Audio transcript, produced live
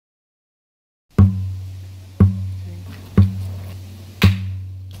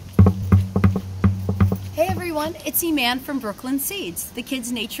everyone, it's Eman from Brooklyn Seeds, the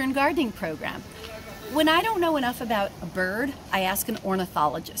Kids Nature and Gardening program. When I don't know enough about a bird, I ask an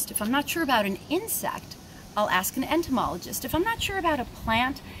ornithologist. If I'm not sure about an insect, I'll ask an entomologist. If I'm not sure about a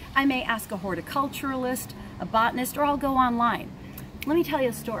plant, I may ask a horticulturalist, a botanist, or I'll go online. Let me tell you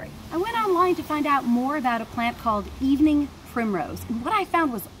a story. I went online to find out more about a plant called Evening Primrose, and what I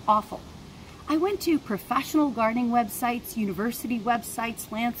found was awful. I went to professional gardening websites, university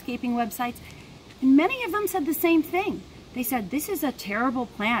websites, landscaping websites, and many of them said the same thing. They said, this is a terrible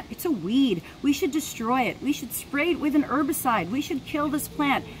plant. It's a weed. We should destroy it. We should spray it with an herbicide. We should kill this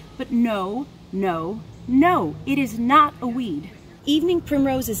plant. But no, no, no, it is not a weed. Evening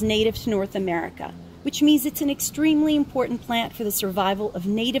Primrose is native to North America, which means it's an extremely important plant for the survival of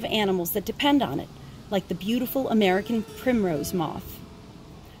native animals that depend on it, like the beautiful American Primrose Moth.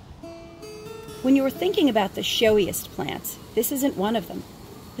 When you're thinking about the showiest plants, this isn't one of them.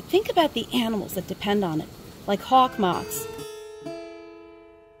 But think about the animals that depend on it, like hawk moths,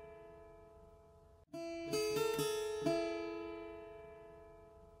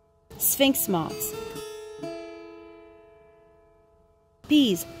 sphinx moths,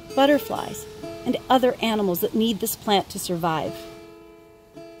 bees, butterflies, and other animals that need this plant to survive.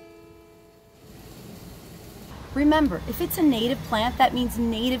 Remember, if it's a native plant, that means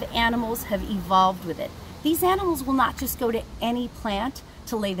native animals have evolved with it. These animals will not just go to any plant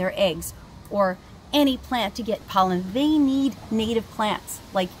to lay their eggs, or any plant to get pollen. They need native plants,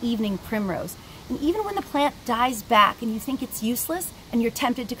 like Evening Primrose. And even when the plant dies back and you think it's useless and you're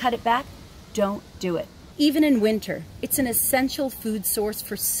tempted to cut it back, don't do it. Even in winter, it's an essential food source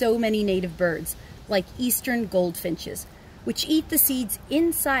for so many native birds, like eastern goldfinches, which eat the seeds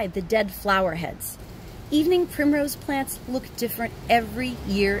inside the dead flower heads. Evening Primrose plants look different every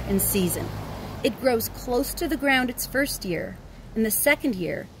year and season. It grows close to the ground its first year. In the second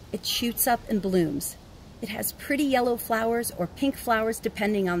year, it shoots up and blooms. It has pretty yellow flowers or pink flowers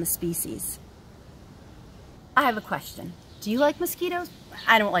depending on the species. I have a question. Do you like mosquitoes?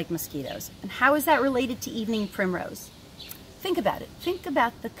 I don't like mosquitoes. And how is that related to Evening Primrose? Think about it. Think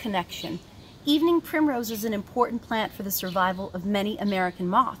about the connection. Evening Primrose is an important plant for the survival of many American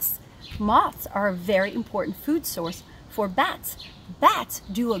moths. Moths are a very important food source for bats. Bats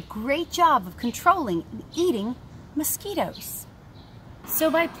do a great job of controlling and eating mosquitoes.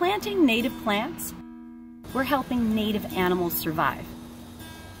 So by planting native plants, we're helping native animals survive.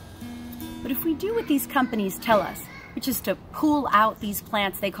 But if we do what these companies tell us, which is to pull out these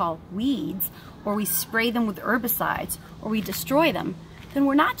plants they call weeds, or we spray them with herbicides, or we destroy them, then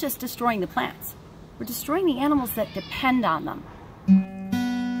we're not just destroying the plants, we're destroying the animals that depend on them.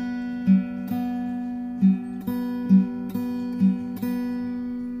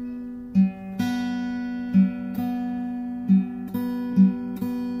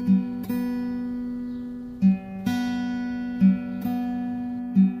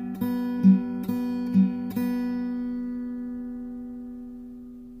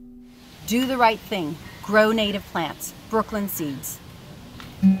 Do the right thing. Grow native plants. Brooklyn Seeds.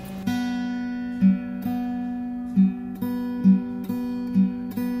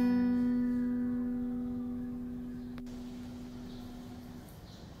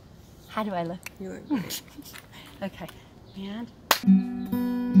 How do I look? You look great. Okay. And